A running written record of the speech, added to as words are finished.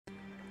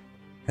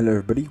Hello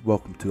everybody,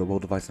 welcome to a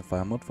World of Ice and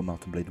Fire mod for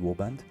Mountain Blade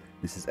Warband.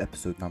 This is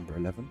episode number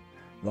 11.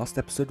 Last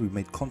episode we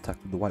made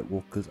contact with the White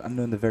Walkers and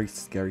learned a very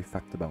scary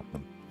fact about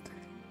them.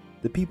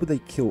 The people they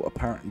kill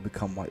apparently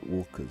become White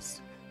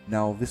Walkers.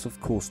 Now this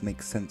of course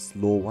makes sense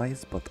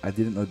lore-wise, but I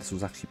didn't know this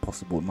was actually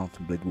possible in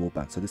Mountain Blade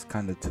Warband, so this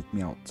kind of took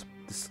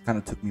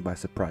me by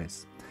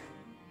surprise.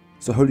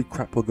 So holy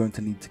crap, we're going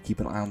to need to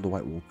keep an eye on the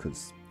White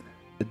Walkers.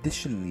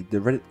 Additionally, the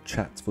Reddit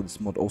chats for this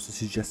mod also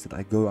suggested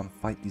I go and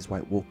fight these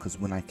White Walkers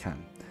when I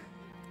can.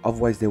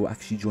 Otherwise they will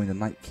actually join the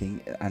Night King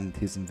and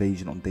his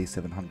invasion on day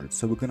 700.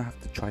 So we're going to have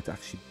to try to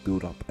actually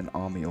build up an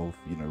army of,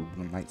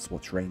 the Night's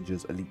Watch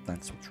Rangers, Elite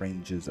Night's Watch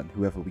Rangers, and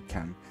whoever we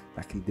can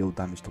that can deal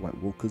damage to White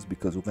Walkers,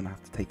 because we're going to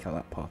have to take out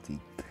that party.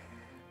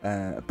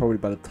 Probably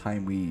by the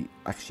time we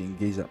actually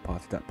engage that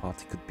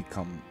party could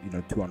become,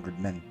 200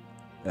 men,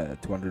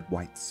 200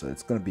 whites. So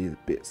it's going to be a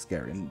bit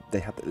scary. And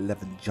they had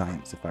 11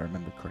 giants, if I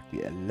remember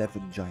correctly.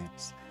 11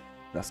 giants.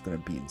 That's going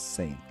to be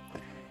insane.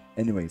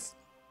 Anyways,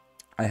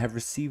 I have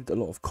received a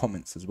lot of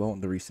comments as well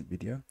on the recent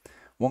video.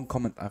 One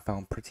comment I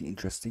found pretty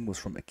interesting was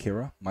from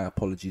Akira. My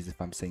apologies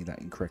if I'm saying that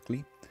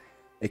incorrectly.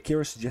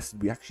 Akira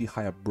suggested we actually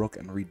hire Brog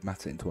and Reed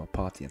Matter into our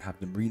party and have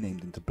them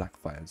renamed into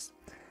Blackfyres.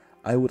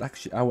 I will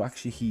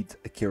actually heed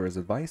Akira's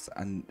advice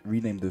and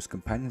rename those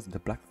companions into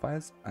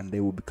Blackfyres, and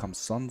they will become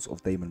sons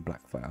of Daemon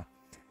Blackfyre.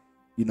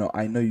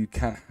 I know you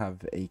can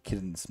have a kid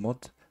in this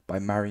mod by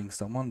marrying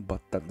someone,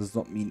 but that does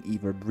not mean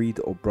either Reed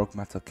or Brog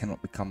Matter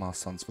cannot become our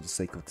sons for the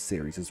sake of the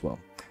series as well.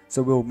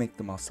 So we'll make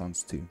them our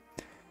sons too.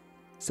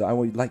 So I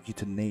would like you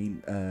to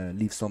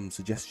leave some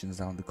suggestions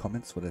down in the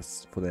comments for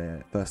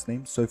their first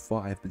names. So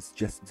far I have been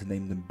suggested to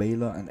name them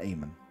Baylor and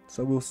Aemon.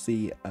 So we'll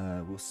see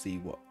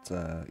what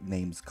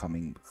names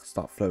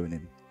start flowing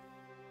in.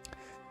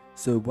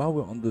 So while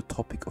we're on the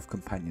topic of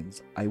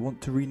companions, I want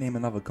to rename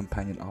another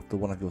companion after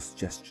one of your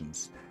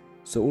suggestions.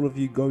 So all of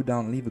you go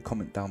down and leave a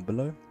comment down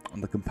below on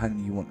the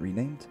companion you want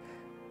renamed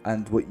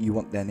and what you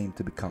want their name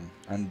to become,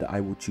 and I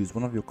will choose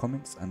one of your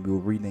comments and we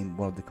will rename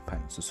one of the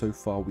companions. So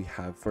far we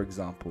have, for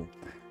example,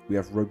 we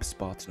have Robe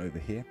Spartan over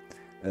here,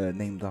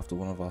 named after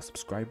one of our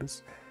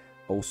subscribers.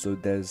 Also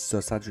there's Sir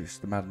Sadrich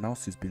the Mad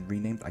Mouse, who's been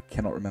renamed. I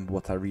cannot remember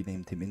what I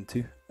renamed him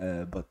into,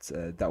 but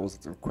that was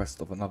at the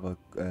request of another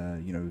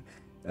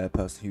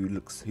person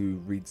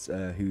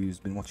who's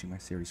been watching my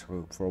series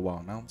for a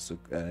while now. So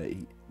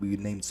we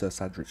named Sir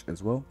Sadrich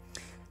as well.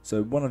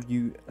 So one of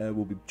you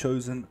will be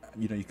chosen.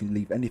 You can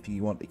leave anything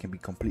you want. It can be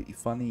completely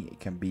funny, it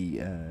can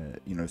be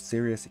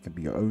serious, it can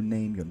be your own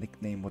name, your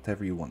nickname,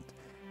 whatever you want,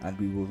 and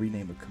we will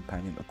rename a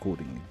companion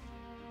accordingly.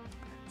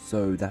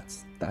 So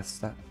that's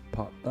that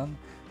part done.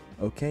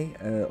 Okay,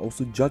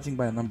 also judging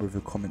by a number of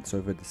your comments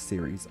over the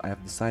series, I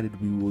have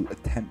decided we will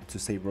attempt to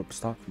save Robb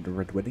Stark from the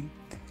Red Wedding.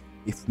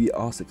 If we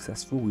are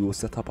successful, we will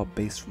set up a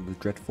base from the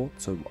Dreadfort,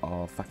 so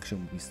our faction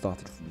will be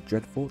started from the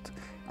Dreadfort,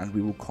 and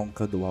we will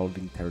conquer the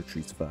Wildling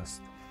territories first.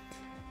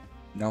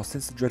 Now,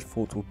 since the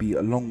Dreadfort will be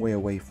a long way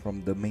away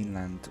from the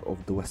mainland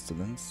of the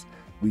Westerlands,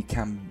 we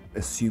can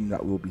assume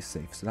that we'll be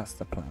safe, so that's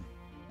the plan.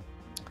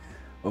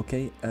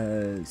 Okay,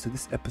 so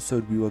this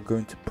episode we are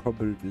going to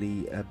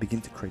probably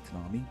begin to create an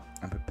army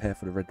and prepare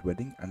for the Red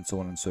Wedding and so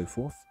on and so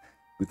forth.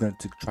 We're going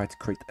to try to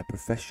create a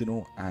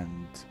professional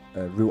and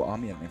real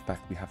army, and in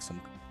fact we have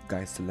some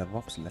guys to level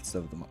up, so let's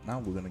level them up now.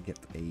 We're going to get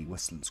a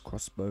Westerlands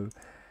crossbow,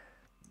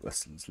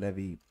 Westerlands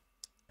levy,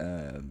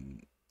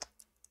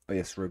 oh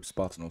yes, Robe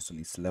Spartan also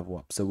needs to level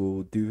up, so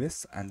we'll do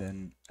this. And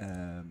then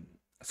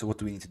so what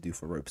do we need to do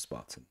for Robe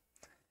Spartan?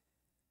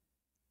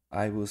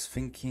 I was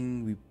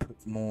thinking we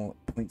put more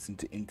points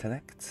into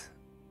intellect.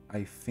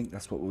 I think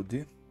that's what we'll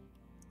do.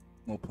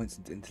 More points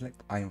into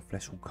intellect. Iron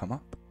Flesh will come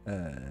up.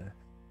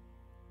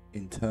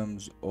 In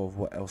terms of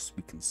what else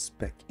we can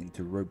spec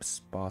into Robe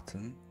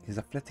Spartan, his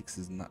athletics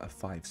is not a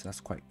 5, so that's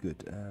quite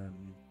good.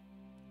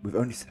 With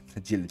only 7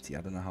 agility,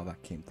 I don't know how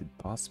that came to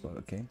pass, but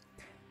okay.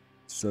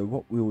 So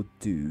what we'll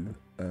do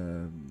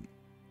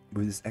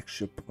with this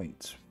extra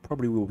point,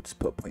 probably we'll just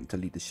put a point to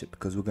leadership,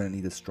 because we're going to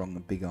need a strong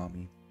and big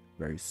army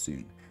very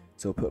soon.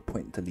 So we'll put a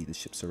point to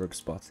leadership. So Robe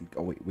Spartan,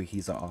 oh wait,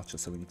 he's our archer,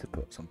 so we need to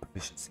put some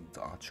proficiency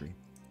into archery.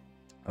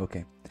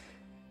 Okay,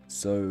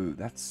 so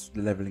that's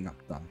the leveling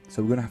up done.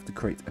 So we're going to have to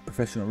create a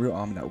professional real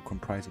army that will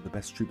comprise of the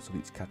best troops of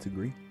each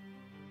category.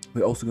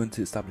 We're also going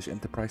to establish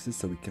enterprises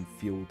so we can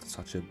field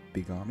such a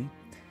big army.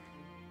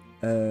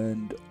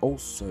 And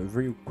also,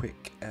 real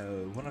quick,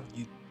 one of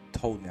you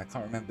told me, I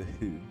can't remember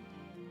who,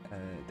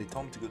 they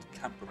told me to go to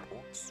camp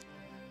reports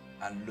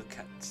and look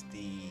at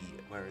the,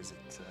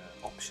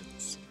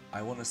 options.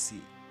 I want to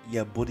see,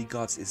 yeah,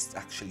 bodyguards is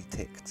actually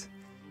ticked.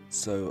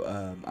 So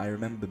I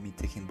remember me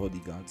ticking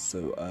bodyguards,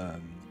 so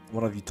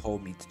one of you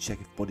told me to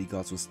check if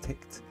bodyguards was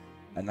ticked,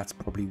 and that's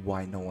probably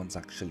why no one's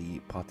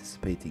actually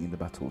participating in the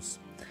battles.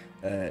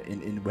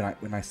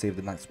 When I saved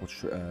the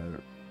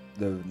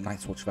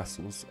Night's Watch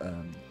vassals,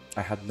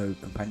 I had no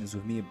companions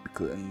with me,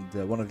 and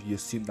one of you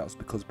assumed that was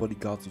because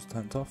bodyguards was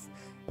turned off,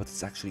 but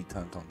it's actually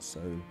turned on.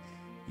 So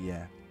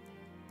yeah.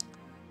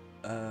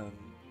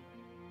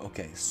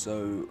 Okay,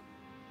 so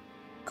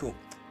cool.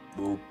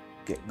 We'll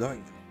get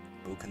going.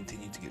 we'll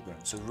continue to get going.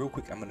 So real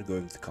quick, I'm going to go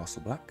over to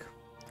Castle Black,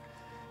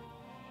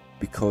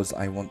 because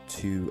I want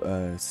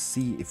to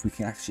see if we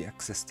can actually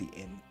access the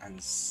inn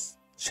and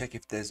check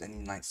if there's any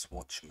Night's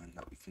Watchmen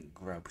that we can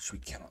grab, which we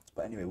cannot.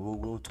 But anyway,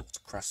 we'll talk to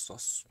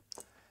Craster.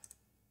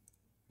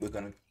 We're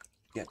going to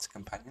get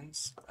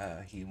companions.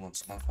 He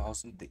wants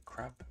 1,000, Dick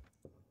Crab.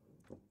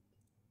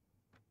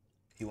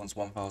 He wants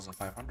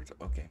 1,500.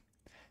 Okay.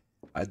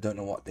 I don't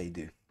know what they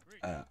do.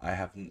 I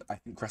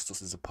think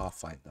Craster is a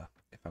Pathfinder,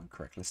 if I'm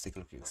correct. Let's take a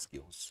look at your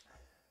skills.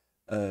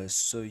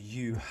 So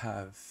you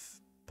have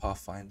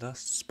Pathfinder,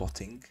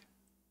 spotting.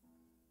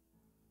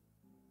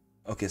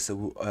 Okay, so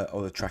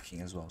we'll,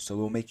 tracking as well. So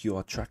we'll make you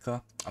our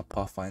tracker, our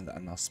Pathfinder,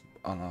 and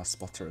our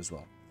spotter as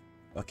well.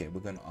 Okay, we're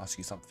going to ask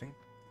you something.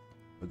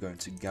 We're going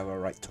to gather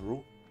right to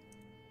rule.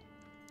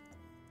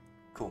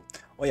 Cool.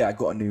 Oh yeah, I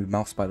got a new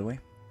mouse, by the way.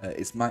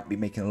 It might be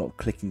making a lot of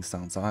clicking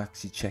sounds. I'll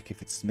actually check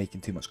if it's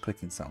making too much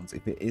clicking sounds.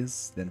 If it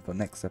is, then for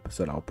next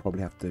episode I'll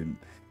probably have to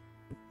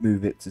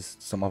move it to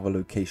some other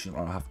location, or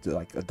I'll have to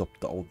like adopt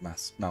the old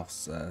mouse.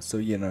 So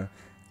you know,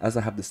 as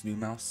I have this new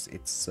mouse,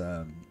 it's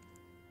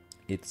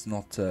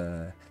not.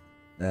 I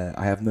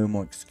have no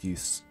more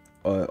excuse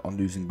on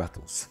losing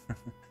battles.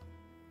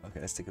 Okay,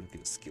 let's take a look at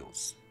the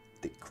skills.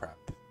 Dick Crab.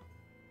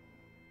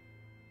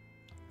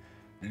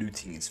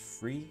 Looting is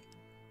free.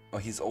 Oh,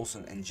 he's also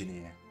an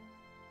engineer.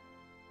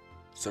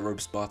 So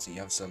Robe Spartan, you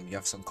have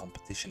some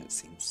competition, it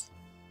seems.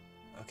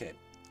 Okay,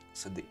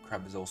 so Dick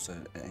Crab is also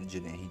an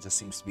engineer. He just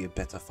seems to be a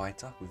better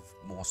fighter with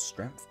more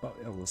strength, but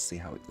yeah, we'll see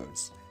how it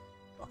goes.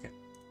 Okay,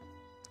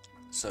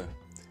 so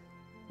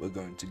we're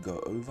going to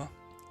go over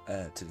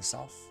to the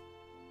south.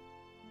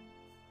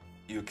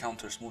 You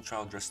encounter a small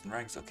child dressed in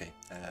rags. Okay,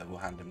 we'll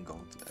hand him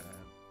gold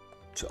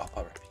to up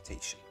our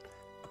reputation.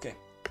 Okay,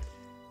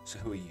 so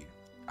who are you?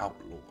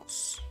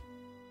 Outlaws.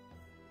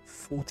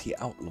 40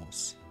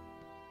 outlaws.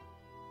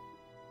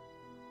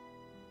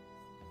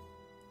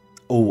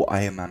 Oh,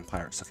 Iron Man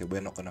pirates. Okay,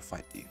 we're not gonna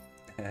fight you.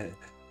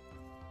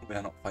 We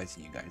are not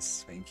fighting you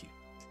guys. Thank you.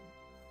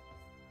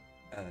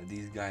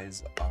 These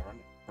guys are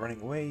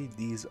running away.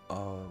 These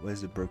are...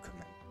 Where's the broken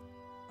man?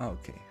 Oh,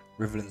 okay.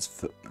 Riverland's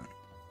footman.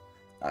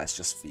 It's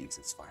just thieves.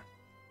 It's fine.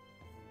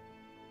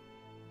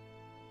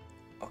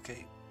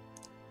 Okay.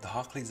 The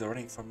Harkleys are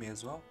running from me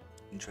as well.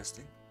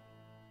 Interesting.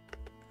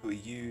 Who are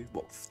you?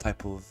 What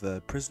type of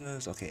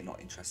prisoners? Okay, not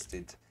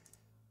interested.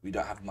 We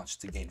don't have much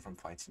to gain from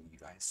fighting you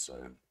guys,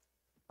 so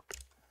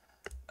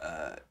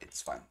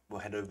it's fine. We'll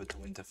head over to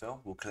Winterfell.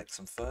 We'll collect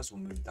some furs.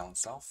 We'll move down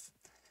south.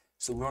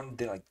 So we're on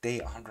day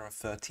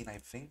 113, I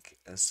think.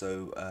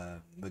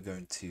 We're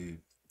going to.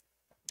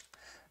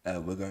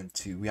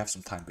 We have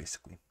some time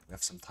basically. We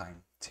have some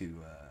time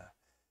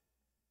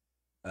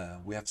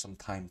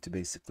to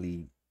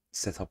basically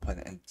set up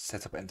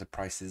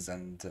enterprises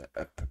and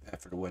prepare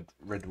for the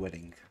Red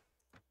Wedding.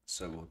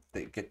 So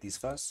we'll get these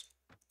first.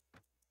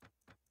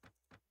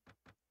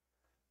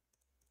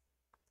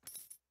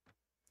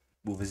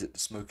 We'll visit the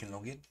smoking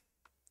login.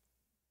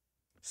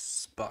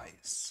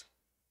 Spies.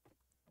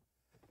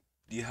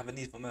 Do you have a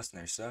need for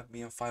mercenaries, sir?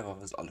 Me and 5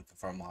 others are looking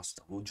for a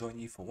master. We'll join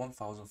you for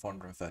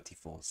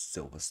 1,434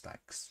 silver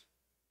stacks.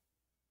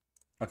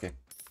 Okay.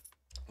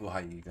 We'll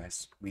hire you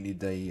guys. We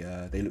need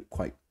a... they look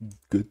quite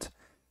good.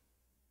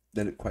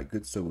 They look quite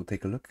good, so we'll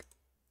take a look.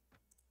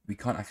 We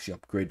can't actually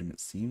upgrade them, it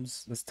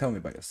seems. Let's tell me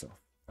about yourself.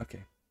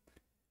 Okay.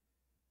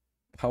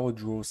 Power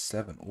draw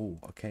 7. Oh,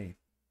 okay.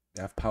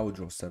 They have power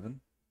draw 7.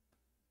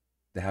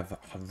 They have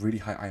really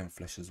high iron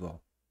flesh as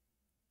well.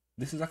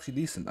 This is actually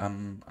decent.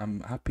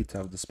 I'm happy to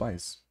have the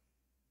spies.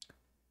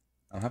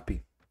 I'm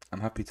happy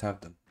to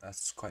have them.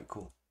 That's quite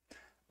cool.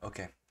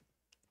 Okay.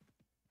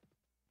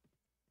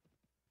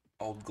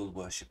 Old gold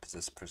worshippers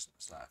as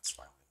prisoners. That's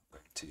fine.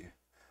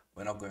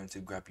 We're not going to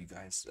grab you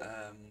guys.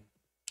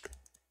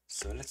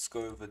 So let's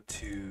go over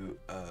to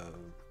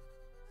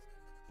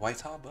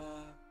White Harbour.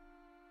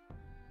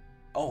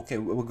 Oh, okay.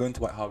 We're going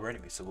to White Harbour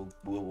anyway, so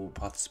we'll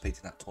participate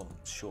in that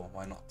tournament. Sure,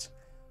 why not?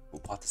 We'll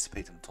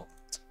participate in the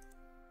tournament.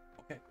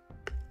 Okay.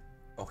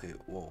 Okay.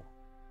 Whoa.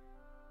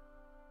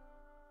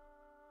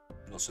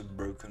 Lots of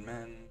broken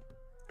men.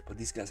 But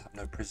these guys have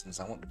no prisoners.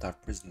 I want them to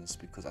have prisoners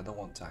because I don't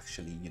want to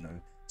actually, you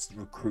know,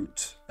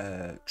 recruit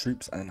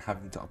troops and then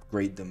having to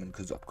upgrade them, and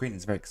because upgrading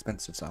is very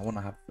expensive. So I want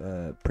to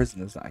have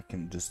prisoners that I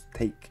can just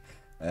take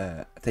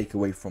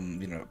away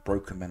from, you know,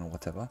 broken men or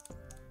whatever.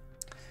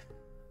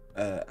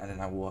 And then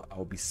I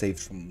will be saved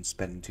from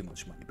spending too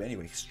much money. But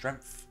anyway,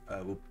 strength.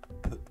 We'll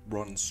put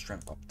Ron's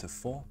strength up to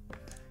 4.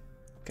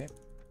 Okay.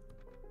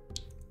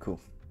 Cool.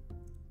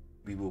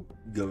 We will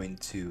go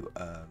into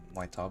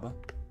White Harbour.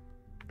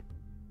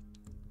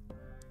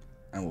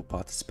 And we'll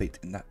participate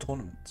in that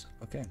tournament.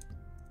 Okay.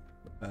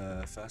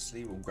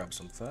 Firstly, we'll grab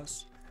some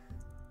furs.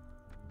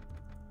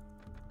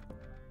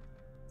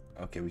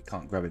 Okay, we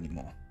can't grab any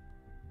more.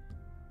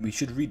 We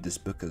should read this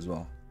book as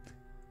well.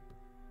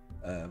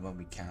 When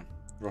we can.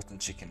 Rotten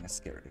chicken, let's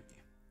get rid of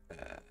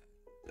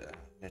you.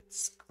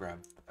 Let's grab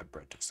a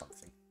bread or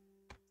something.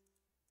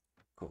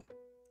 Cool.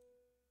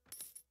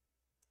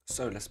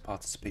 So let's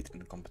participate in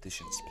the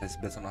competitions. Let's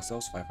bet on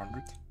ourselves,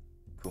 500.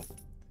 cool.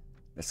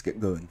 Let's get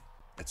going.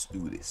 Let's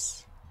do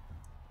this.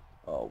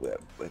 Oh,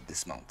 we're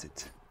dismounted.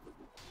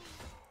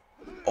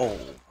 Oh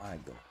my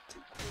god.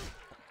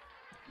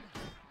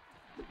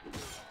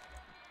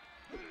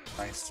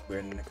 Nice, we're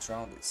in the next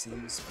round it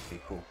seems.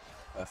 Okay, cool.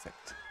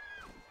 Perfect.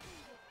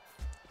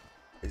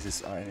 Is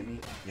this our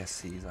enemy?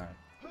 Yes, he is our enemy.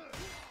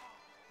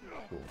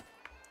 Cool.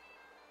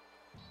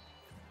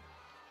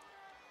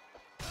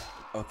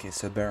 Okay,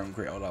 so Baron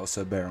Grey. Oh, that was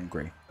so Baron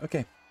Grey.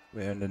 Okay,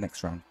 we're in the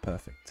next round.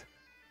 Perfect.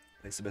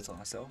 Place a bet on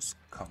ourselves.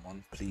 Come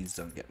on, please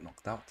don't get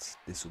knocked out.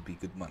 This will be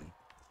good money.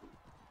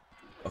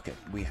 Okay,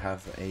 we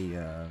have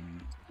a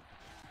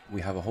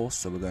horse,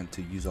 so we're going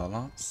to use our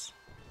lance.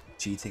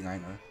 Cheating, I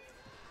know.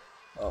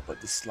 Oh, but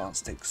this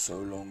lance takes so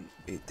long.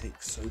 It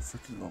takes so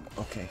freaking long.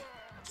 Okay,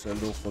 so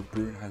Lawful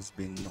Brune has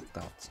been knocked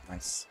out.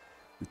 Nice.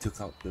 We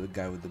took out the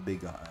guy with the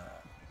big,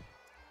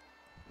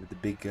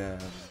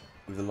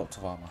 with a lot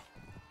of armor.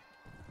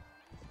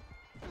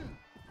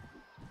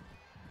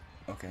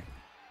 Okay.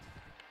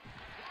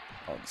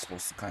 Oh, this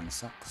horse kind of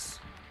sucks.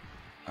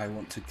 I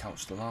want to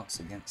couch the lance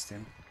against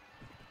him.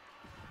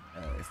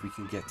 If we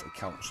can get a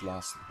couch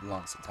lance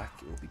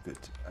attack, it will be good.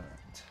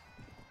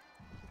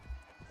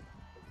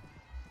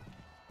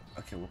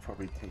 Okay, we'll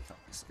probably take out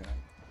this guy.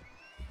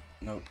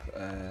 Nope.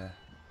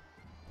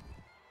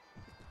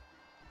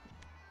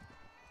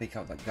 Take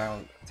out that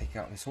guy. Take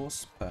out his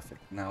horse.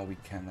 Perfect. Now we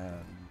can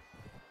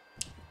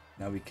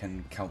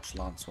couch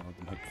lance one of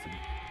them. Hopefully.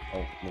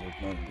 Oh lord,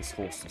 no! This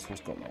horse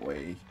got in my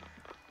way.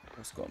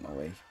 Horse got in my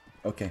way.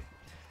 Okay.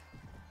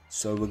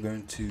 So we're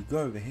going to go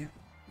over here.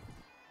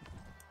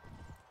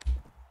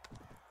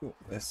 Cool.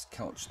 Let's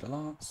couch the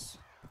lance.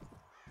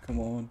 Come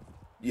on.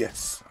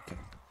 Yes. Okay.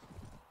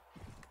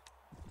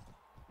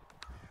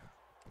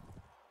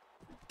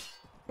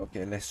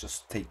 Okay, let's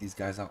just take these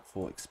guys out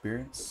for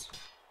experience.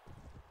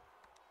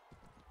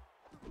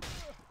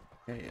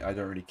 Okay, I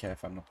don't really care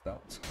if I'm knocked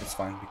out. It's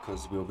fine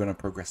because we were going to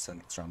progress the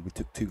next round. We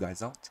took 2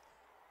 guys out.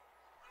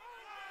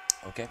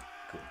 Okay,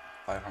 cool.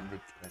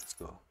 500, let's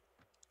go.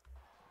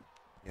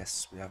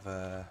 Yes, we have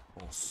a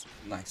horse.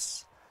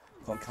 Nice.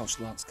 Come on, couch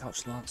lance,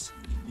 couch lance.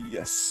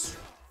 Yes.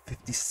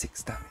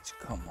 56 damage,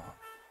 come on.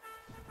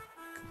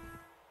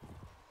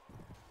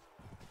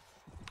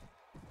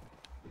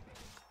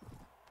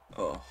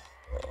 Oh.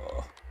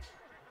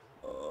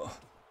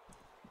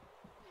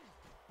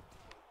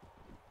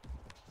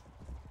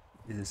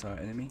 Is this our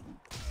enemy?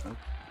 Nope.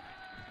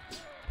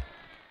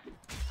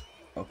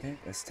 Okay,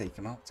 let's take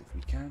him out if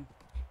we can.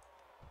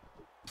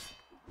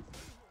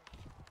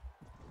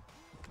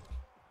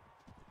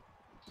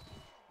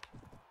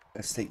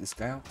 Let's take this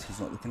guy out. He's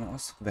not looking at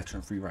us.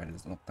 Veteran free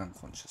riders knocked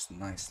unconscious.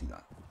 Nicely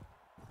done.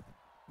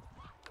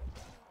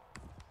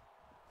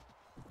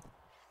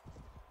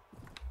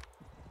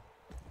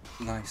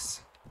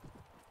 Nice.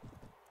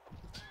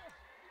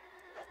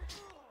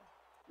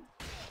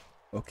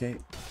 Okay,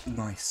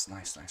 nice.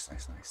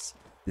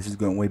 This is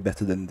going way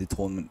better than the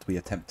tournament we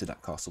attempted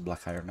at Castle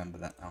Black. I remember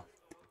that now.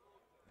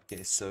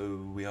 Okay,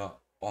 so we are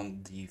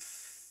on the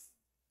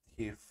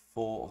tier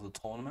 4 of the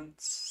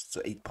tournaments.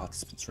 So 8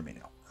 participants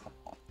remaining. Oh, come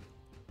on.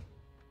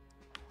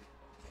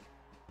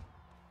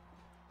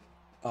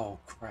 Oh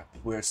crap,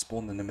 we're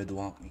spawned in the middle,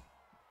 aren't we?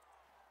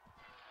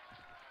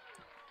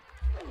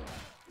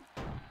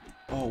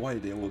 Oh, why are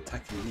they all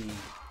attacking me?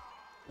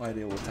 Why are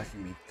they all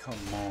attacking me? Come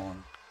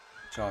on.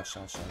 Charge.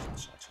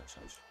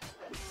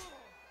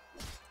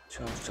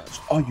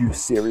 Are you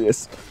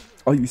serious?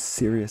 Are you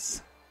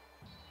serious?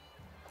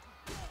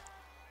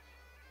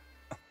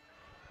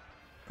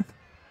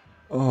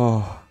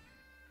 Oh.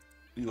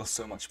 We lost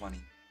so much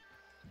money.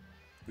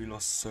 We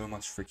lost so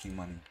much freaking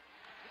money.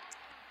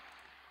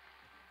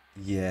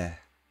 Yeah.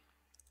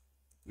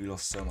 We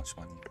lost so much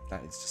money.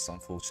 That is just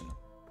unfortunate.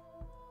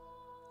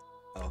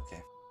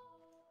 Okay.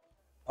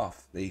 Oh,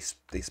 they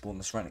spawned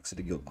us right next to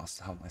the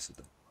Guildmaster. How nice of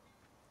them.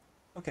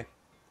 Okay.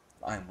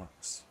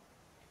 Ironworks.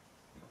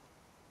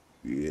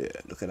 Yeah,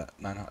 look at that.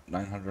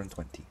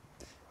 920.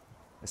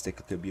 Let's take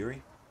a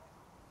Kaburi.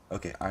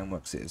 Okay,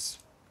 Ironworks is.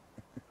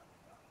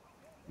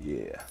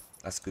 Yeah,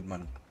 that's good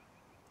money.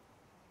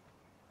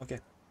 Okay.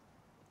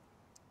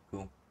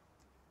 Cool.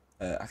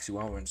 Actually,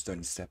 while we're in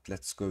Stoney Sept,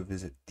 let's go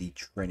visit the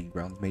training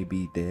ground.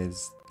 Maybe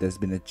there's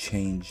been a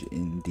change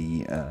in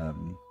the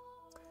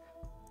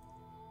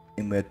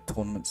in where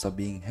tournaments are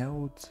being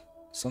held.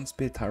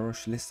 Sunspear,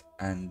 Tyroshilis,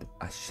 and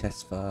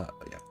Ashesva.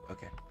 Yeah,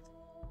 okay.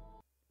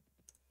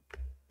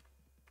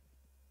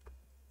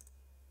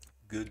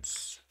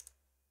 Goods.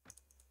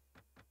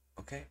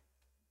 Okay.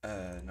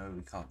 No,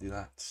 we can't do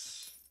that.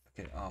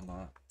 Okay,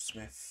 armor,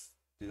 smith,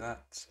 do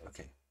that.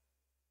 Okay.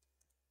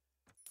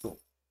 Cool.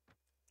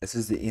 This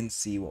is the inn,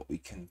 see what we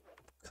can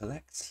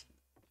collect.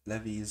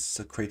 Levies,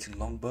 Secreting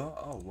Longbow.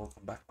 Oh,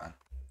 welcome back, man.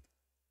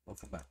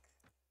 Welcome back.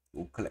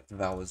 We'll collect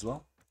Vow as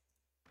well.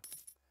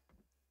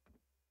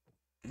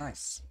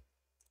 Nice.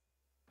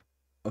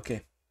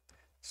 Okay.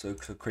 So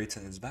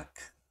Creighton is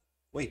back.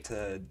 Wait,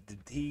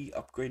 did he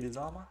upgrade his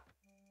armor?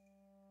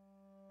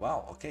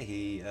 Wow, okay,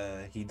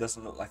 he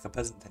doesn't look like a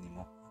peasant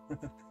anymore.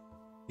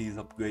 He's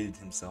upgraded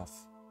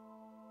himself.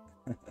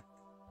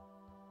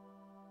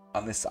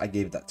 Unless I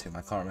gave that to him.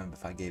 I can't remember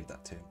if I gave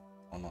that to him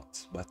or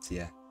not. But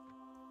yeah,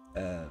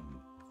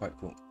 quite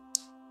cool.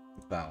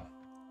 Wow.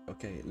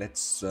 Okay,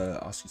 let's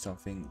ask you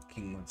something.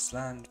 King of this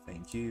land,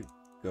 thank you.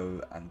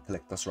 Go and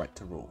collect us right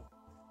to rule.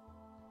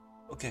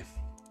 Okay.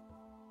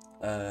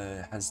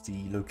 Has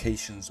the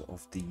locations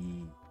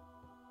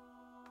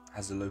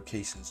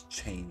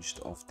changed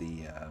of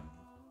the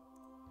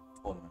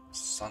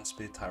tournaments?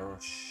 Sunspear,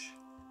 Tyrosh.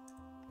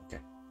 Okay.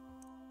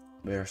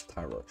 Where's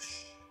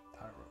Tyrosh?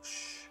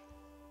 Tyrosh.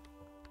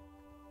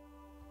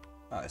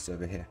 Ah, it's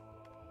over here.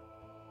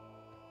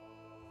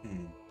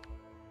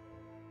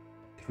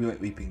 If we went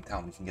Weeping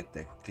Town, we can get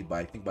there quickly, but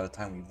I think by the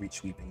time we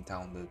reach Weeping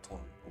Town, the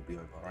tournament will be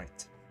over,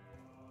 right?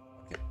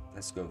 Okay,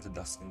 let's go to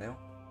Duskendale.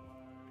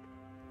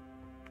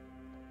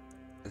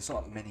 There's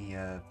not many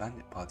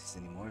bandit parties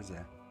anymore, is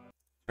there?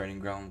 Training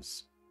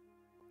grounds.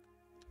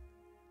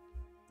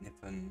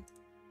 Nippon.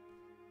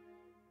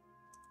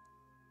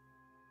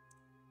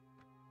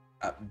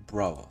 At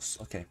Braavos,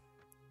 okay.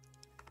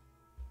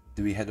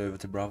 Do we head over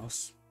to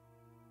Braavos?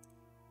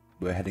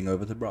 We're heading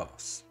over to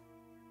Braavos.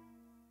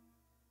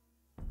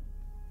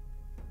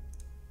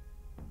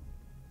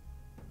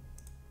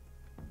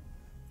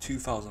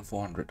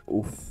 $2,400.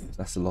 Oof,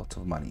 that's a lot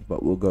of money,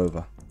 but we'll go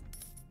over.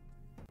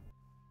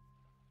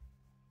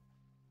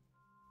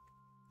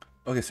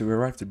 Okay, so we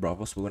arrived at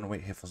Braavos. We're gonna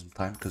wait here for some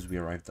time because we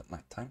arrived at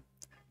night time.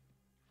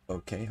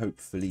 Okay,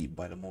 hopefully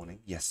by the morning.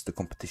 Yes, the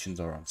competitions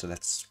are on, so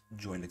let's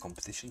join the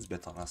competitions,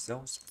 bet on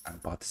ourselves,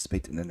 and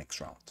participate in the next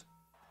round.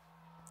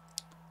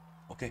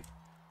 Okay.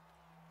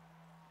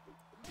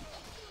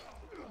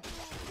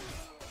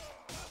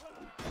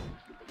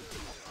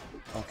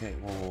 Okay,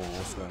 whoa,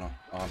 what's going on?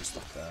 Oh, I'm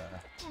stuck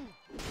there.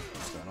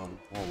 What's going on?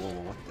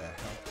 Whoa, what the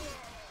hell?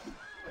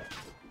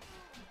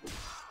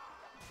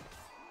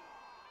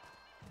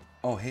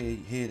 Oh, here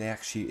it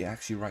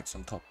actually writes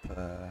on top.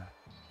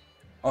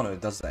 Oh no,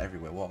 it does that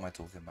everywhere. What am I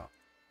talking about?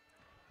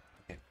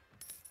 Okay.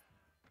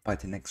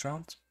 Fighting next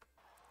round.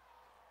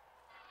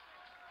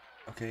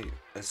 Okay,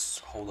 let's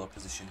hold our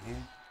position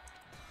here.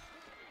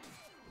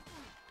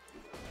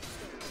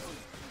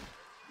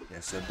 Yeah,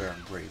 so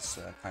Baron Gray's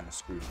kind of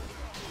screwed.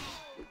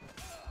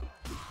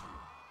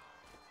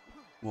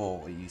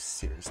 Whoa, are you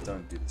serious?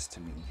 Don't do this to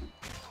me.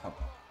 Oh.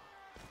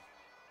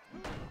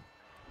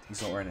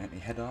 He's not wearing any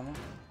head armor.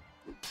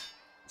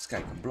 This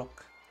guy can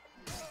block.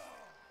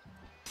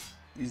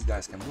 These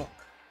guys can block.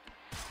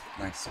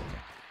 Nice,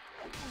 okay.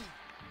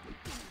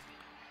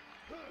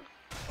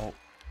 Oh,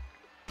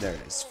 there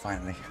it is,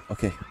 finally.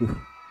 Okay,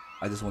 whew.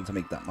 I just want to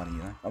make that money, you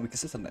know. And we can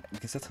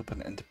set up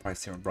an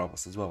enterprise here in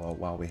Braavos as well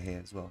while we're here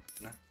as well,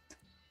 you know.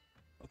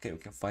 Okay, we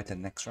can fight in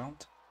the next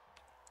round.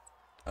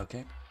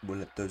 Okay, we'll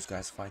let those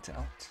guys fight it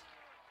out.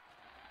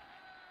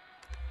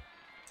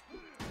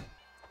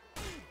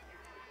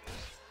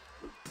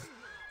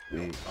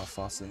 We are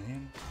faster than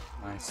him.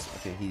 Nice.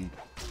 Okay,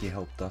 he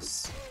helped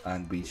us,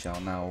 and we shall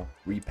now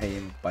repay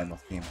him by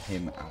knocking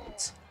him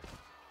out.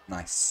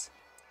 Nice.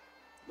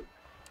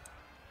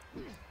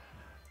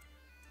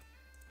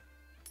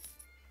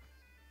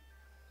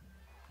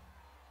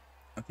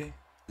 Okay,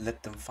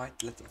 let them fight.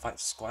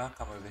 Squire,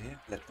 come over here.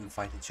 Let them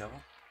fight each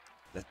other.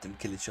 Let them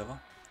kill each other.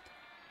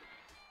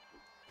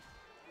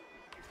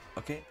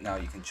 Okay, now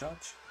you can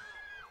charge.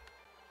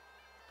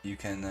 You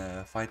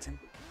can fight him.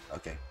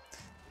 Okay.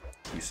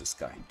 Useless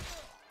guy.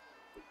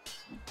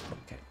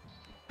 Okay,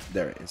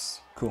 there it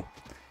is. Cool.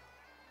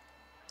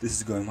 This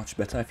is going much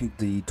better. I think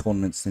the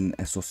tournaments in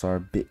Essos are a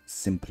bit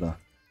simpler.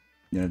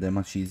 You know, they're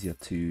much easier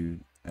to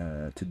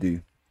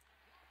do.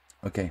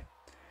 Okay.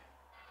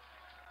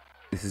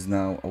 This is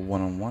now a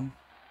one-on-one.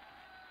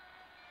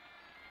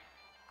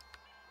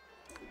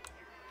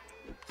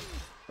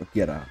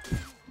 Get up.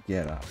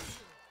 Get up.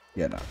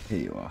 Get up. Here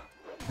you are.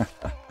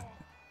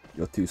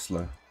 You're too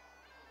slow.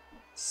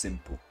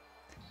 Simple.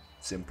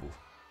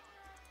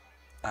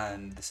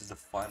 And this is the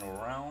final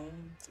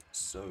round,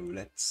 so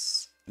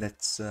let's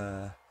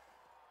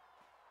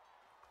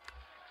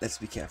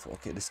be careful.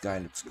 Okay, this guy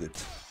looks good.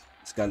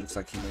 This guy looks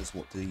like he knows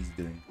what he's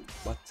doing,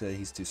 but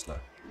he's too slow.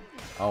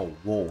 Oh,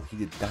 whoa, he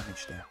did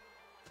damage there.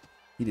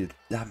 He did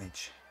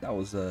damage. That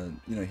was you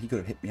know, he could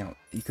have hit me out.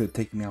 He could have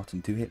taken me out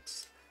in 2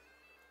 hits.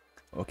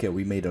 Okay,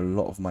 we made a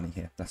lot of money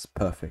here. That's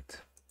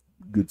perfect.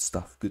 Good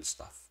stuff.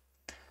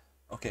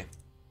 Okay.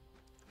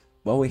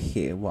 While we're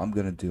here, what I'm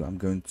going to do, I'm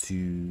going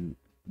to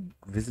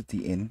visit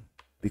the inn,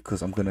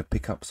 because I'm going to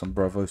pick up some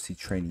Braavosi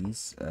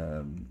trainees,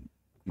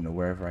 you know,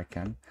 wherever I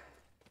can,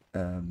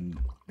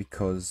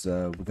 because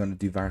we're going to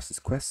do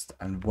Varys' quest,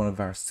 and one of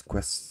Varys'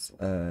 quests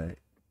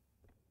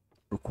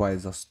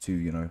requires us to,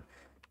 you know,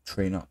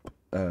 train up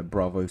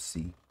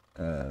Braavosi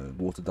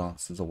water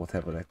dancers, or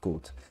whatever they're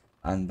called,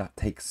 and that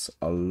takes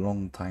a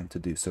long time to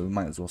do, so we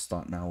might as well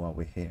start now while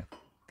we're here.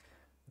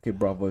 Okay,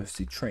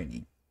 Braavosi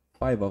trainee.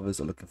 5 others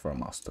are looking for a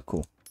master.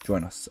 Cool.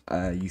 Join us.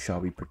 You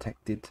shall be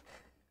protected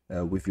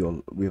with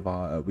your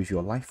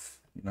life.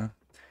 You know,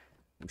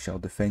 we shall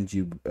defend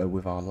you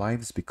with our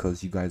lives,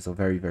 because you guys are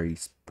very, very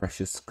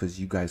precious. Because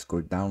you guys go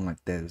down like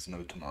there's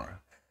no tomorrow.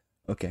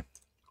 Okay.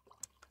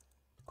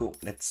 Cool.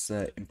 Let's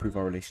improve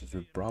our relations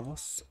with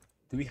Braavos.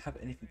 Do we have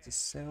anything to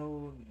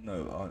sell?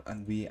 No.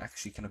 And we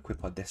actually can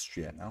equip our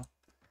Destrier now.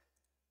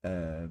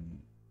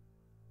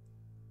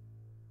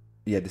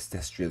 Yeah, this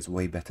Destrier is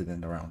way better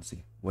than the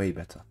Roundsy. Way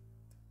better.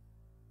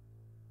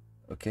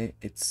 Okay,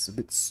 it's a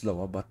bit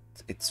slower, but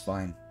it's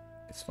fine.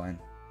 It's fine.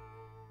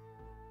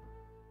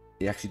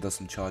 It actually does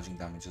some charging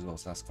damage as well,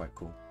 so that's quite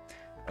cool.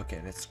 Okay,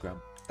 let's grab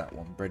that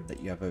one bread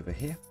that you have over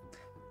here.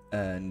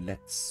 And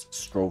let's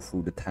stroll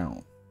through the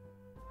town.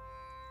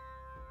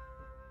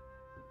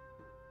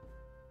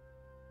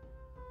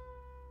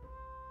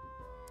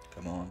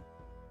 Come on.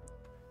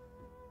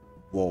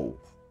 Whoa.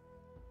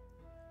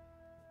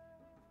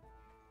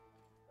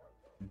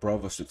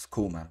 Braavos looks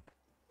cool, man.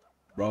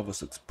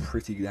 Braavos looks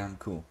pretty damn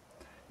cool.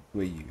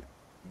 Who are you?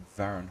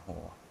 Varan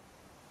Hor.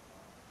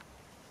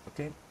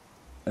 Okay.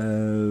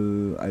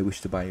 I wish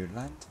to buy your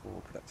land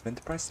for productive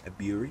enterprise. A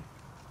brewery.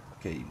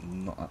 Okay,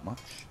 not that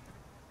much.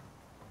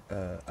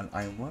 An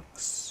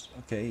ironworks.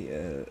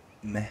 Okay,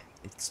 meh.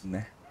 It's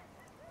meh.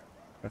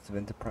 Productive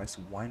enterprise.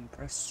 Wine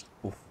press.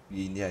 Oof.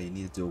 Yeah, you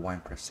need to do a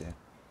wine press here.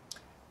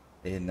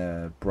 In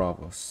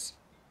Braavos.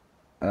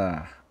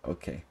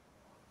 Okay.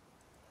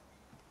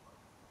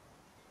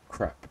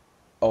 Crap.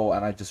 Oh,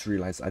 and I just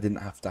realized I didn't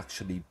have to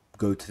actually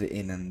go to the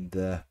inn and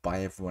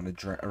buy everyone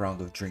a round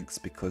of drinks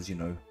because, you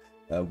know,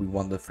 we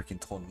won the freaking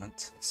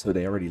tournament. So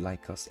they already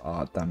like us.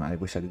 Ah, damn it. I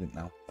wish I didn't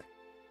now.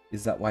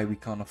 Is that why we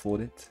can't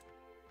afford it?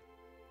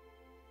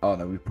 Oh,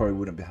 no. We probably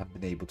wouldn't have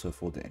been able to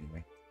afford it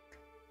anyway.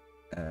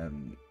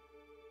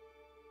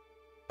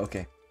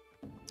 Okay.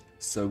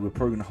 So we're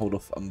probably going to hold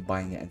off on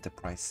buying an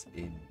enterprise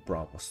in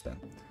Braavos then.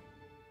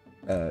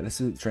 Let's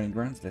do the training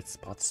grounds. Let's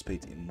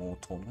participate in more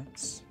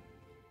tournaments.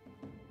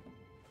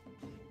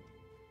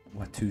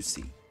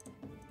 Watusi.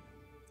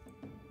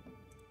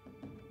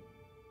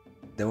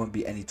 There won't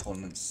be any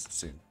tournaments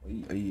soon.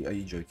 Are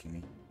you joking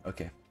me?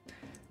 Okay.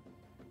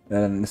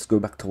 Then let's go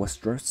back to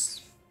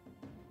Westeros.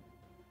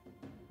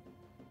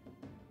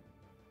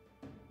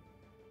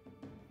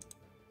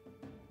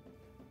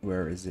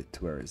 Where is it?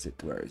 Where is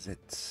it? Where is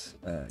it?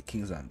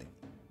 King's Landing.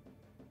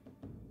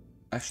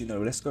 Actually,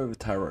 no. Let's go over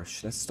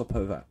Tyrosh. Let's stop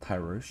over at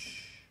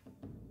Tyrosh.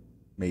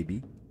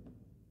 Maybe.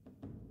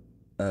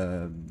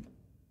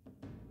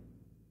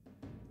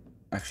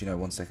 Actually, no.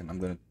 1 second. I'm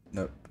gonna.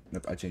 Nope.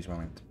 Nope. I changed my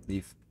mind.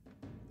 Leave.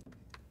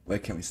 Where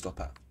can we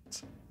stop at?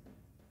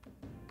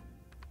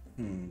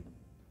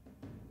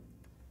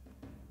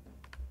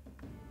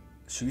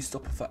 Should we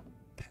stop off at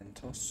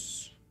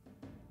Pentos?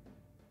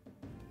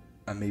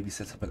 And maybe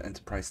set up an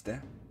enterprise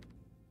there?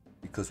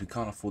 Because we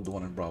can't afford the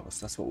one in Braavos.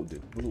 That's what we'll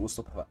do. We'll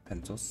stop off at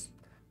Pentos.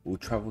 We'll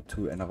travel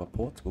to another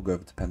port. We'll go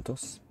over to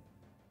Pentos.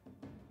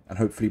 And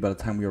hopefully by the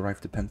time we arrive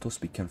to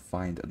Pentos, we can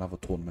find another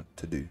tournament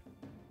to do.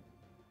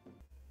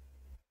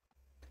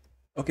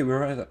 Okay, we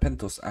arrived at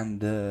Pentos,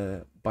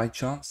 and by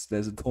chance,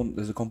 there's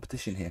a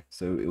competition here,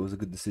 so it was a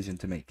good decision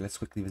to make. Let's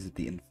quickly visit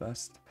the inn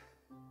first.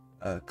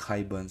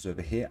 Qyburn's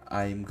over here.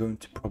 I'm going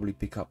to probably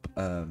pick up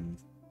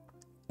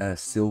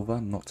Silver,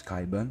 not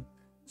Qyburn,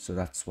 so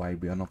that's why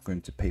we are not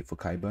going to pay for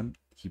Qyburn.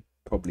 He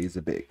probably is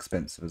a bit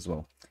expensive as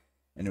well.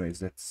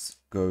 Anyways, let's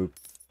go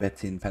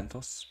bet in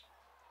Pentos.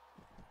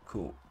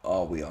 Cool.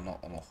 Oh, we are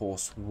not on a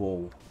horse.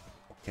 Whoa.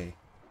 Okay,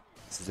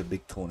 this is a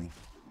big tourney.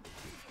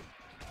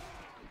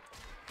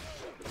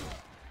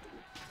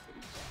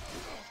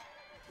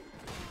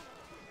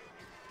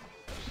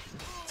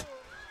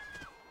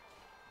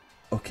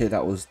 Okay,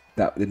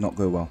 that did not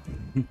go well.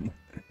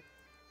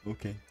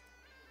 Okay,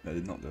 that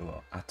did not go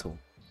well at all.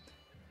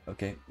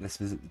 Okay, let's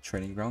visit the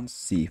training grounds,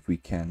 see if we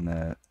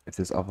can, if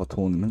there's other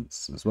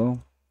tournaments as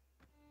well.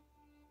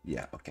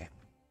 Yeah, okay.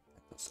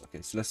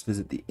 Okay, so let's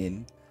visit the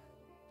inn.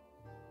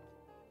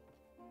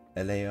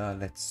 Elea,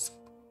 let's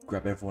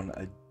grab everyone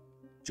a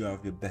jar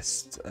of your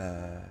best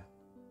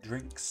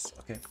drinks.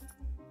 Okay,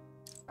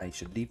 I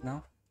should leave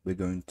now. We're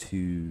going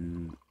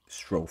to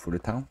stroll through the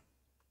town.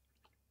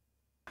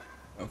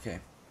 Okay,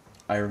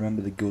 I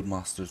remember the guild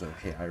masters over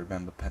here. I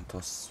remember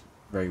Pentos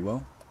very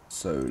well.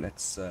 So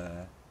let's take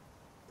a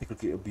look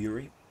at your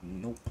brewery.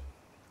 Nope.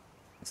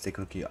 Let's take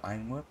a look at your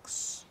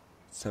ironworks.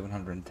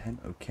 710.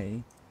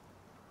 Okay.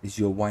 Is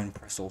your wine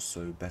press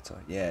also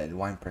better? Yeah, the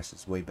wine press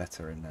is way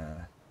better in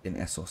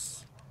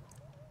Essos.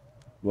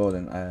 Well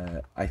then,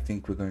 I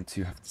think we're going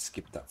to have to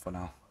skip that for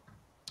now.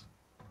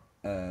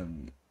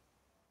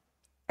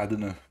 I don't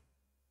know.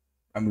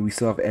 I mean, we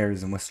still have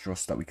areas in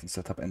Westeros that we can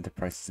set up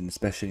enterprises in,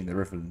 especially in the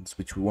Riverlands,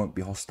 which we won't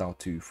be hostile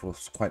to for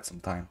quite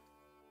some time.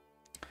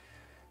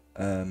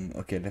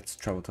 Okay, let's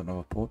travel to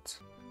another port.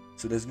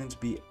 So there's going to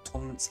be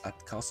tournaments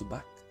at Castle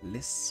Black,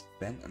 Lys,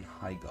 Ben, and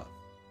Highgarth.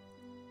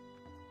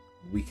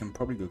 We can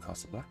probably go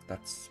Castle Black.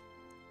 That's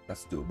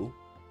doable.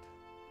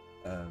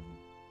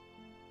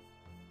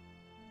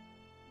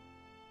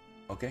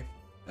 Okay.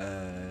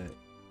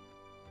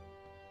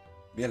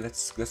 Yeah,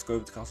 let's go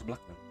over to Castle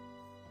Black then.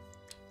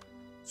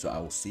 So I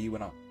will see you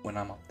when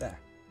I'm up there.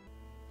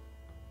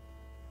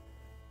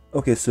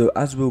 Okay, so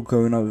as we're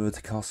going over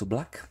to Castle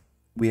Black,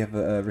 we have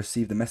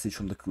received a message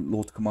from the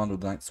Lord Commander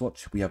of the Night's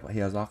Watch. He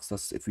has asked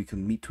us if we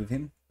can meet with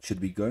him. Should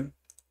we go?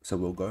 So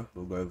we'll go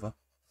over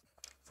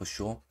for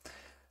sure.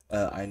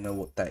 I know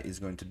what that is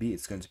going to be.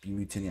 It's going to be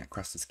mutiny at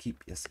Craster's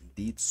Keep. Yes,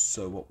 indeed.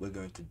 So what we're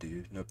going to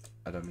do... Nope,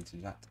 I don't mean to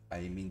do that.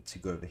 I mean to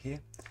go over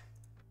here.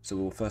 So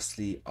we'll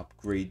firstly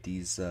upgrade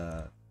these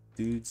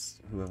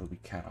dudes, whoever we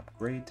can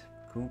upgrade.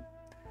 Cool.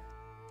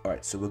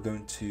 Alright, so we're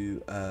going to...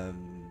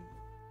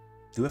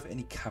 do we have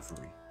any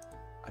cavalry?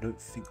 I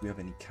don't think we have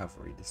any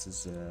cavalry. This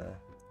is...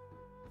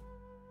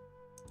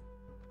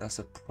 that's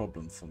a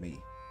problem for me.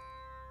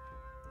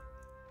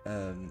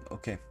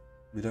 Okay.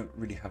 We don't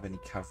really have any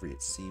cavalry,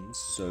 it seems.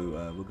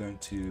 So we're going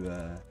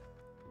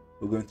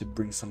to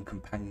bring some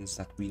companions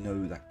that we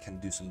know that can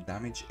do some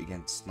damage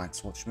against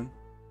Night's Watchmen.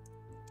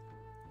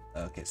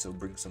 Okay, so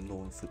bring some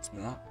Northern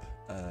Footsmen up.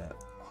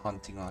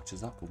 Hunting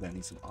archers up. We're going to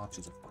need some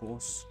archers, of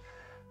course.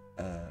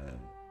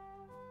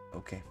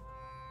 Okay.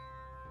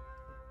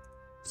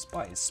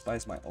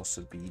 Spies might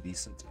also be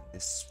decent in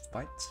this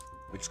fight.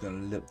 We're just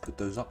going to put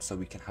those up so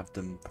we can have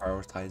them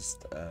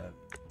prioritized.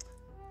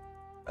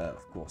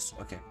 Of course.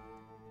 Okay.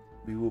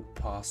 We will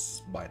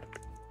pass by them.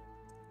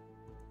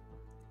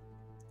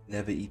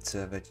 Never eat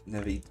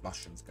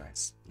mushrooms,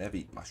 guys. Never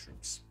eat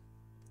mushrooms.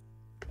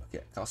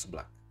 Okay, Castle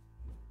Black.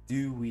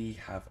 Do we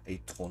have a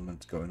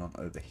tournament going on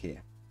over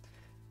here?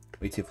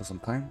 Wait here for some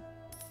time.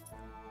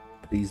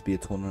 Please be a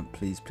tournament.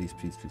 Please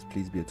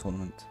be a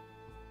tournament.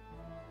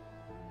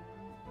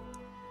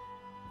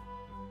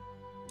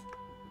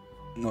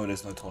 No,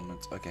 there's no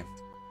tournament. Okay.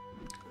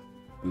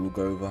 We will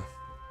go over.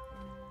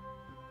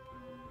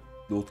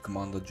 Lord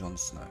Commander Jon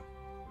Snow.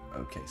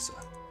 Okay, sir.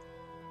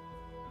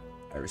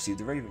 I received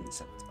the raven you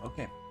sent.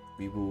 Okay.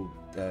 We will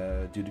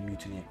do the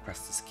mutiny at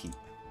Craster's Keep.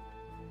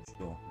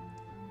 Sure.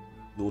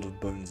 Lord of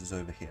Bones is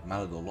over here.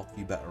 Malador Lock,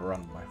 you better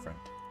run, my friend.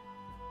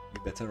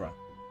 You better run.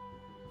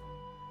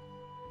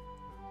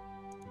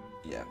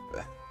 Yeah.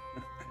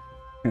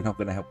 We're not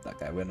going to help that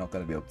guy. We're not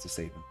going to be able to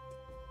save him.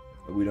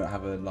 But we don't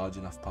have a large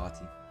enough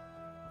party.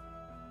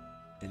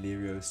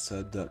 Illyrio,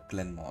 Sir Dirk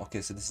Glenmore.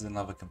 Okay, so this is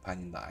another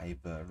companion that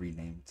I've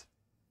renamed.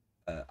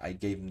 I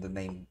gave him the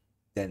name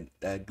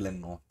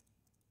Glenmore.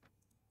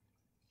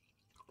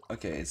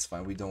 Okay, it's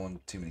fine. We don't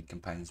want too many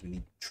companions. We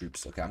need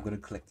troops. Okay, I'm going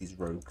to collect these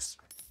rogues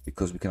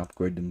because we can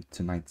upgrade them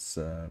to Night's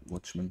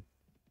Watchman.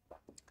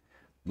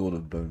 Lord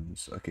of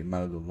Bones. Okay,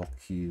 Malador Lock.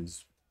 He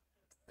is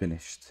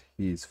finished.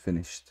 He is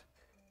finished.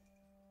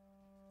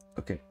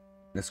 Okay,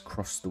 let's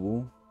cross the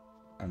wall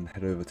and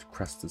head over to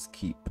Craster's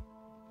Keep.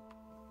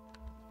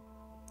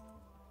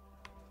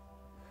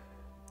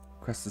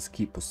 Craster's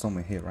Keep was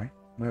somewhere here, right?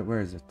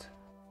 Where is it?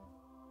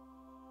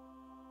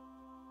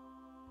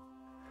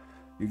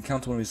 You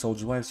encounter one of his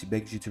soldiers' wives. He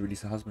begs you to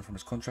release her husband from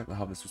his contract. The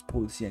harvest was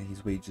policy and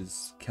his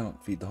wages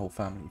cannot feed the whole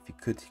family. If he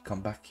could, he'd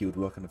come back, he would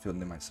work on the field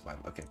and they might survive.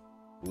 Okay,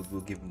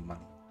 we'll give him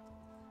money.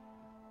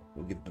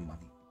 We'll give them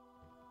money.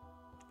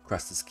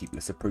 Craster's Keep.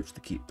 Let's approach the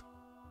keep.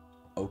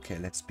 Okay,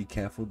 let's be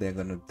careful. There's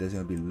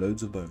gonna be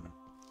loads of bowmen.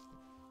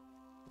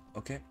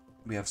 Okay,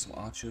 we have some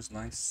archers.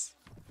 Nice.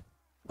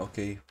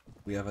 Okay,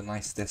 we have a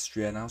nice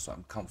destrier now, so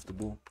I'm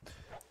comfortable.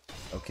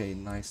 Okay,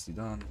 nicely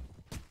done.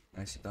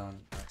 Nicely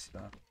done. Nicely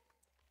done.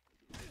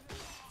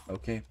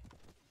 Okay.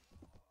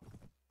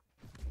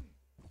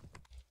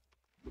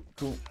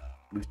 Cool.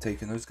 We've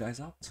taken those guys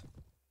out.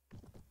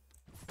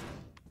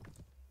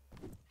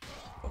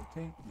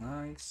 Okay,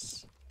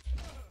 nice.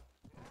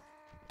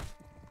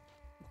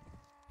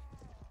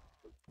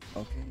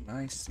 Okay,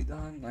 nicely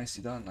done.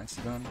 Nicely done.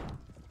 Nicely done.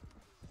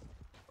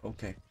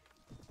 Okay.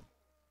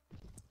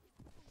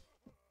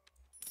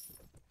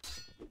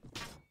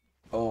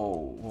 Oh,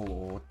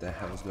 what the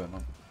hell is going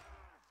on?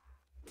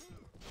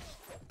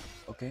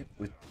 Okay,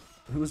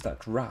 who's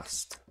that?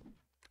 Rast.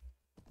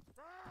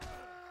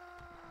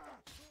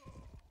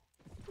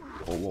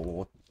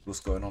 Oh, what's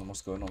going on?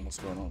 What's going on? What's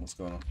going on? What's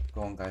going on?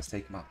 Go on, guys,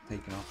 take him out.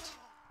 Take him out.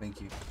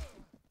 Thank you.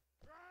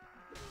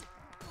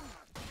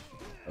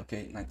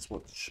 Okay, Night's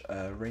Watch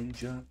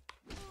Ranger.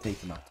 Take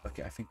him out.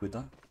 Okay, I think we're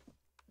done.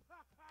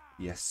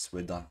 Yes,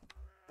 we're done.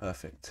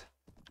 Perfect.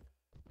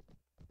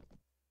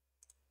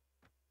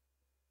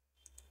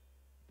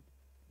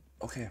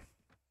 Okay.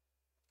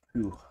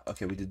 Ooh,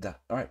 okay, we did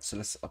that. Alright, so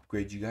let's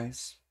upgrade you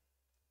guys.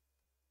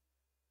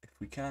 If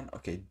we can.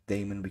 Okay,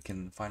 Daemon, we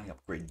can finally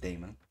upgrade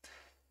Daemon.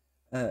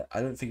 I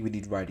don't think we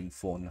need riding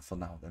for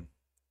now then.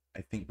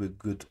 I think we're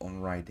good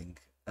on riding.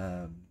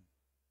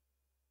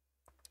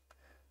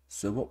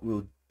 So what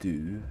we'll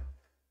do,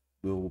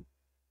 we'll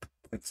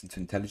put into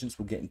intelligence.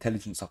 We'll get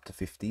intelligence up to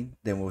 15.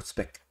 Then we'll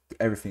spec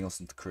everything else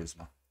into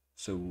charisma.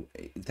 So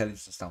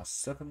intelligence is now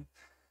 7.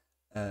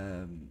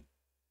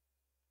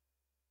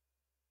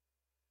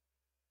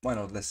 Why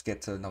not? Let's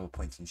get another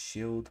point in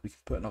shield. We can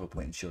put another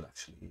point in shield,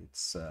 actually.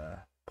 It's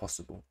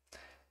possible.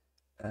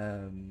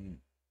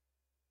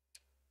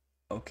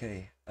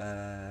 Okay.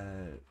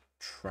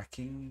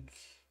 Tracking.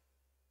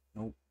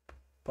 Nope.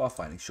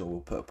 Pathfinding. Sure, we'll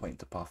put a point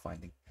into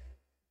pathfinding.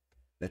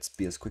 Let's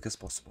be as quick as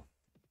possible.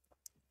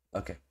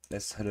 Okay,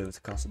 let's head over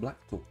to Castle Black.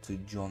 Talk to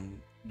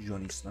Johnny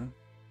Snow.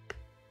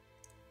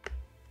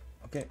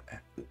 Okay,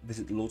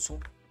 visit the Lord's Hall.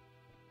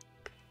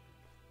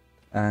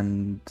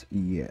 And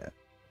yeah,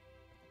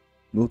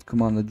 Lord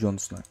Commander Jon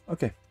Snow.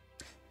 Okay,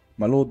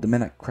 my lord, the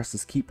men at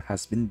Craster's Keep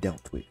has been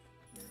dealt with.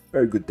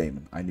 Very good,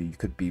 Daemon. I knew you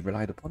could be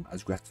relied upon.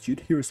 As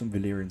gratitude, here is some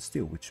Valyrian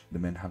steel, which the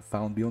men have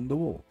found beyond the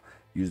wall.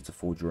 Use it to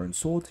forge your own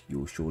sword. You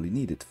will surely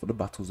need it for the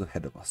battles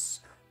ahead of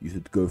us. You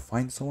should go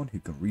find someone who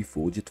can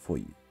reforge it for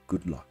you.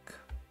 Good luck.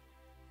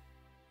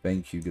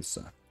 Thank you, good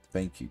sir.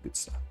 Thank you, good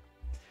sir.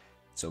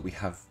 So we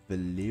have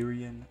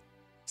Valyrian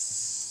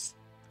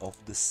of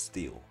the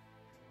steel.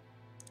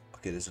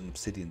 Okay, there's an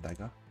obsidian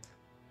dagger.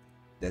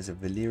 There's a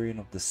Valyrian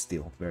of the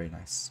steel. Very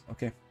nice.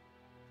 Okay.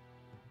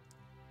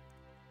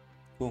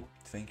 Cool.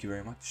 Thank you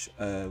very much.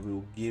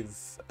 We'll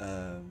give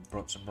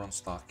Bronn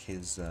Stark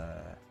his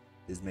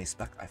mace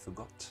back. I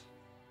forgot.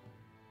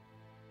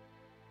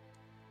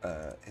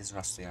 His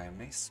rusty iron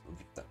mace. We'll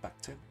give that back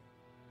to him.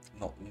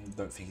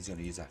 Don't think he's going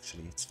to use it,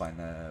 actually. It's fine.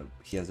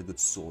 He has a good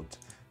sword.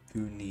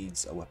 Who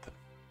needs a weapon?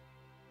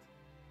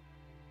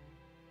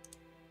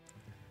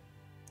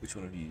 Which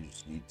one of you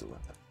needs a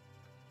weapon?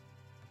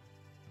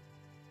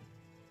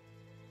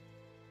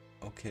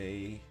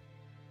 Okay.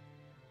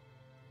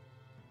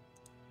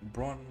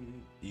 Bronn,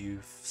 you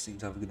seem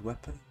to have a good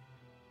weapon.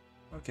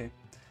 Okay.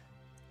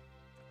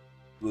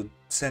 We'll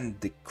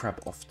send the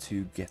crab off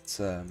to get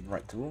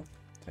right to rule.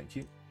 Thank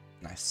you.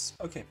 Nice.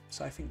 Okay,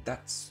 so I think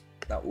that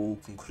will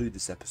conclude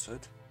this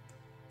episode.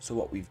 So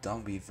what we've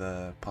done, we've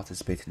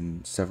participated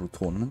in several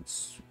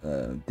tournaments.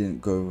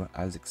 Didn't go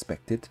as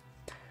expected.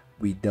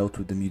 We dealt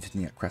with the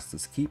mutiny at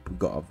Craster's Keep. We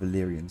got our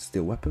Valyrian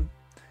steel weapon.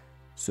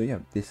 So yeah,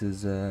 this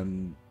is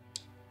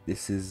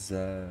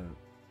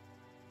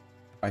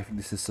I think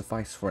this is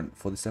suffice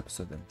for this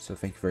episode then. So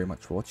thank you very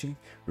much for watching.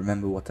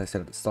 Remember what I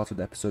said at the start of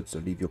the episode, so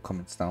leave your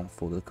comments down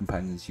for the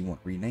companions you want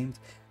renamed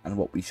and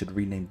what we should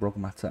rename Brog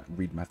Matter and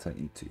Reed Matter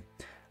into.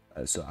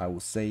 So I will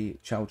say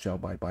ciao ciao,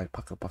 bye bye,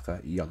 paka paka,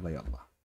 yalla yalla.